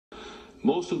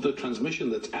Most of the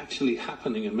transmission that's actually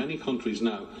happening in many countries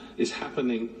now is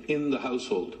happening in the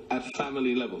household, at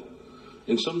family level.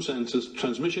 In some senses,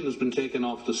 transmission has been taken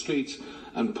off the streets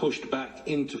and pushed back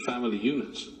into family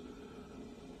units.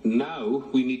 Now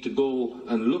we need to go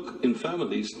and look in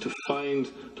families to find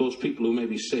those people who may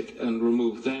be sick and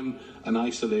remove them and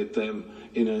isolate them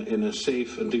in a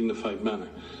safe and dignified manner.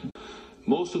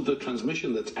 Most of the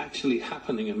transmission that's actually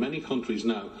happening in many countries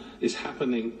now is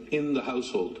happening in the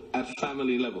household, at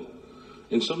family level.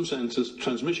 In some senses,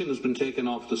 transmission has been taken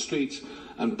off the streets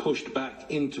and pushed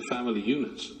back into family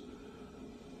units.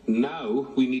 Now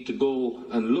we need to go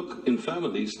and look in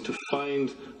families to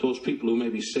find those people who may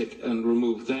be sick and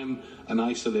remove them and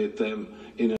isolate them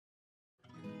in a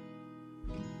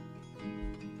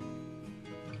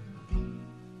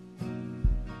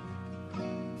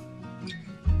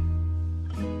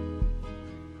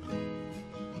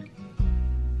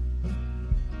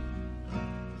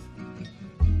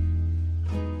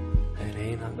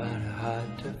about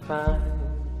hard to find.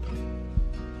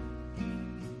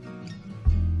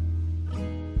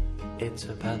 It's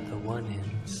about the one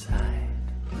inside.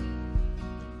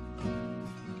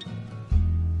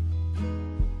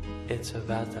 It's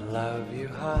about the love you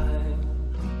hide.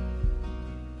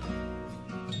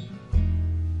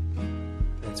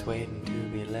 That's waiting to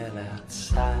be let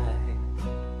outside.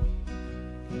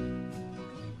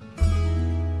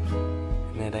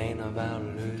 And it ain't about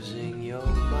losing your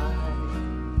mind.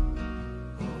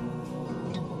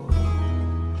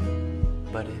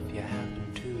 But if you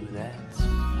happen to, that's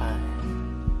fine.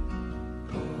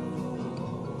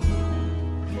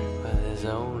 But there's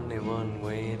only one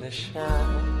way to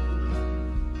shine,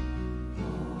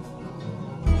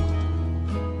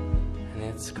 and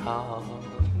it's called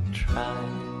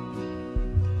trying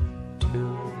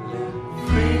to live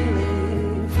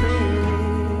freely, freely.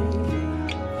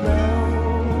 Meu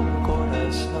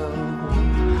coração,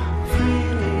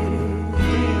 freely,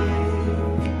 freely.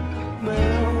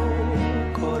 Meu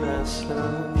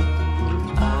coração.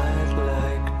 I'd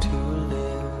like to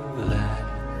live that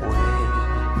way.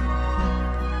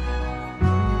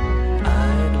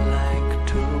 I'd like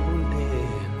to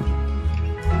live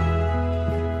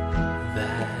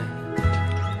that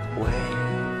way.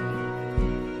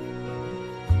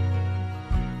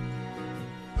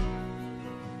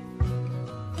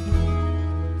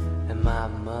 And my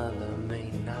mother may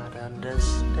not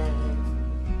understand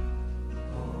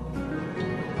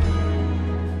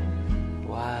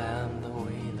why I'm the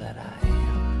way that I am.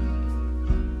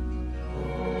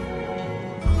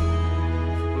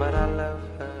 But I love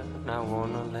her and I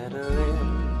wanna let her in.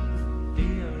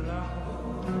 Dear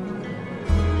Lord,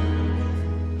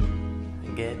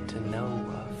 get to know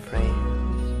her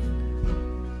friends.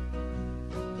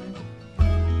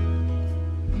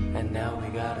 And now we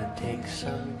gotta take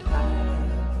some time,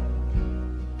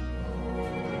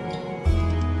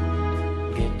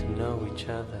 get to know each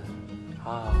other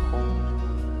our whole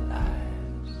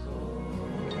lives.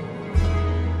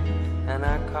 And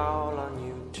I call on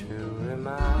you to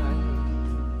remind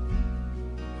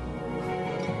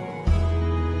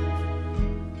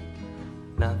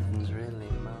nothing's really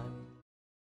mine.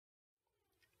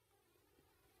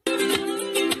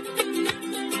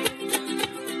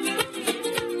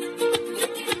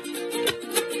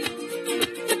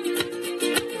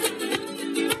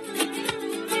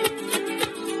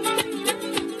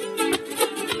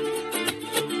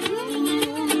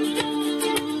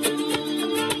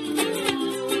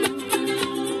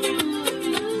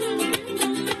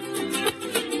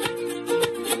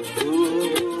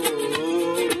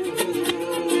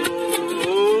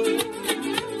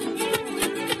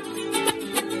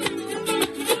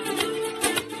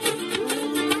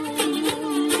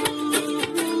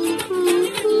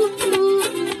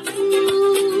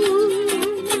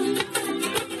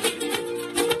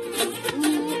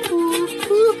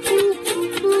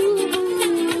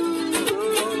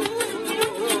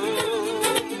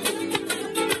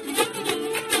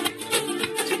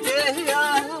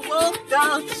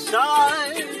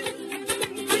 Outside,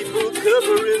 people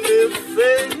covering their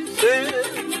faces,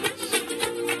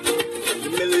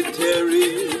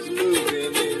 militaries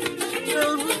moving in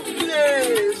some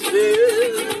places.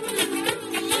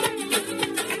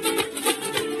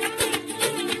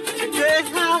 Today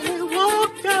I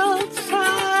walked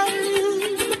outside,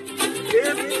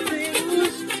 everything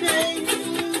was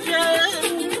changing.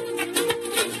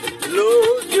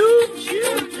 Lord, your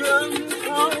children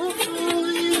call for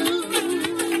you.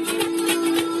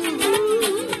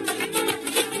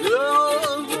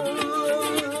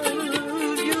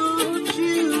 Your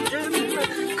children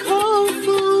call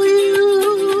for you.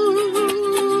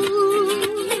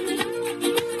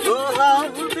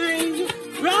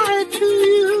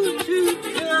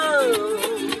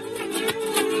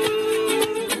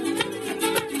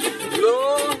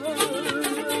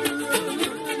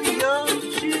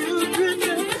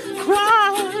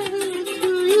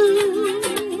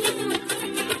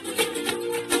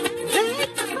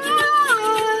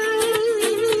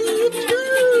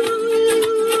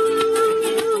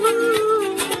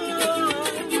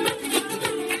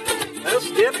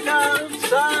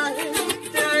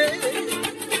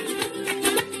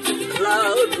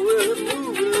 but we're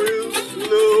moving real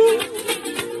slow.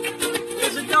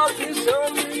 There's a darkness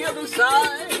on the other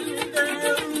side, and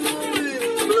the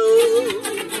wind blows.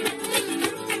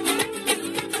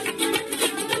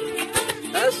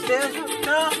 I stepped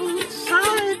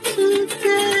outside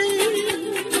today.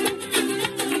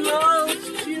 Lost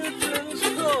children's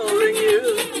calling you.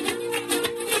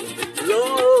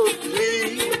 Lord,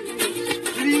 please,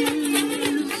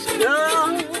 please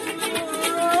come.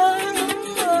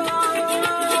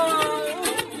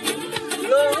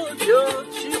 Lord, your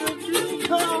children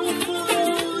call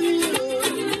for you.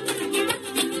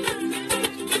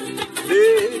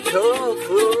 They call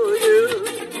for you.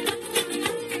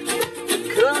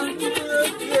 Come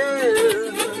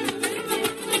again.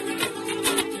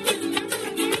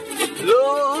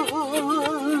 Lord,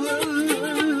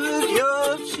 your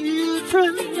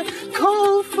children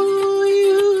call for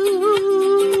you.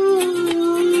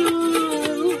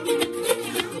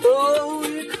 Oh,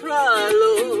 we cry,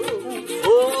 Lord,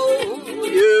 for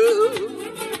you.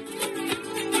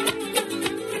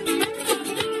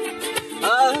 I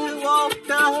walked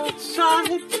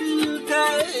outside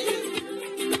today.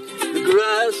 The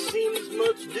grass seems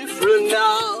much different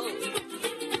now.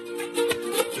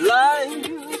 Light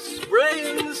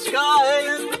spraying the sky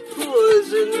and the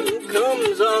poison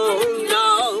comes on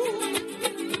down.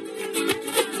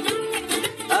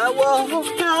 I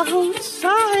walked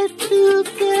outside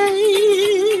today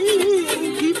and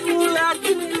people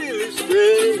acting really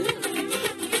strange.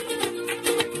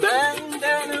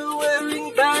 Bandana wearing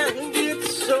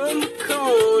bandits on the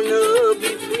corner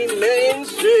between Main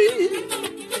Street.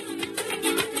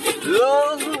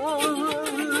 Lord,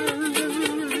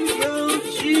 your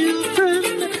children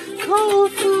call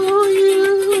for you.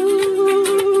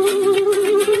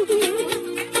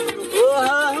 Oh,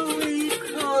 how we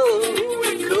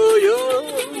call your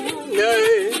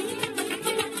name.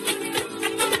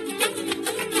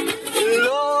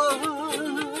 Lord,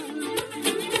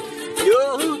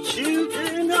 your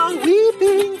children are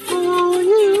weeping for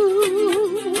you.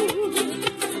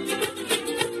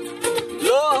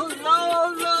 Lord,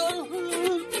 Lord,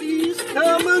 Lord, please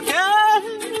come again.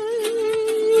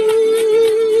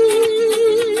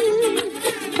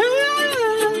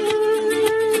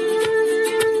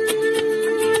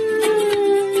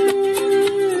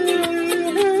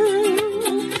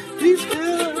 Please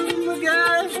come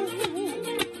again.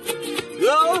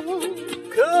 Lord,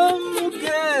 come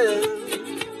again.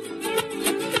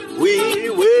 We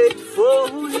wait for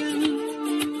you.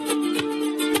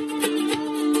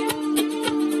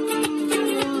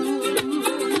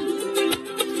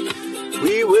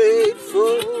 We wait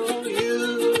for you.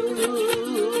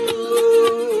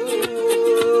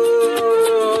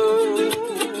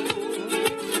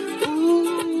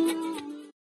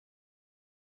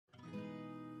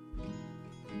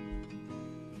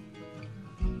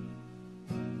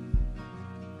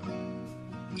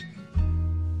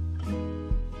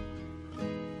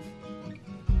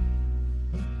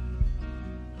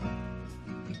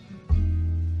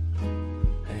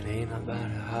 It ain't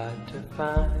about hard to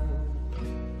find.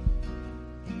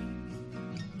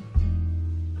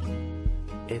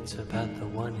 It's about the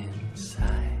one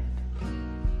inside.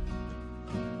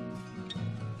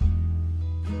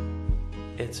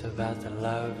 It's about the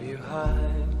love you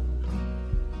hide.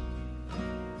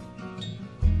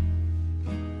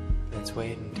 That's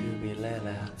waiting to be let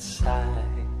outside.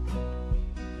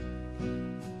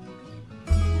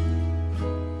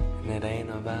 And it ain't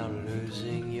about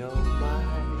losing your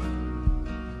mind.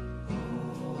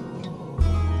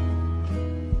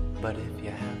 But if you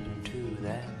happen to,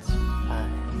 that's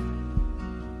fine.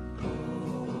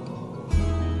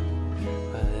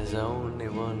 But there's only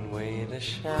one way to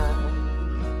shine,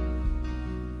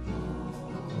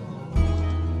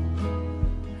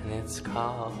 and it's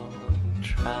called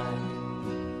trying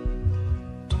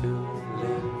to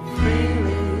live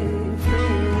freely,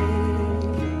 freely.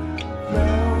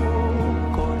 Meu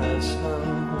coração,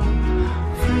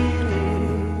 freely,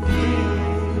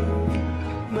 freely.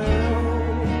 Meu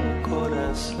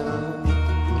coração.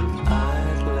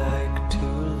 I'd like to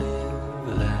live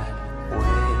that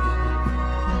way.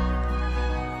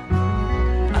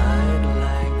 I'd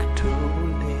like to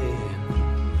live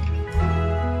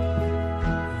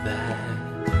that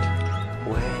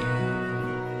way.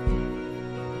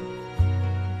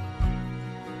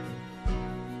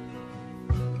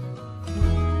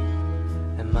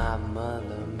 And my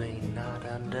mother may not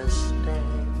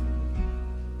understand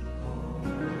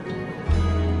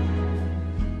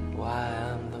why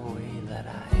I'm the way that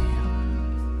I am,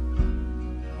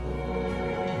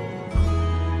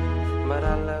 but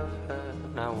I love her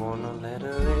and I wanna let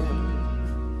her in.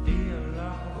 Dear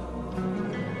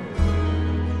Lord,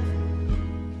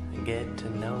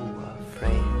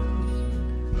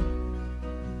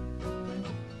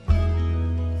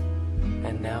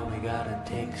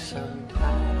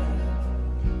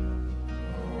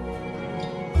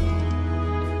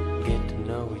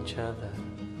 each other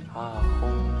our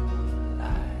whole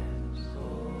lives.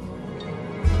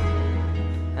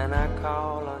 And I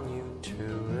call on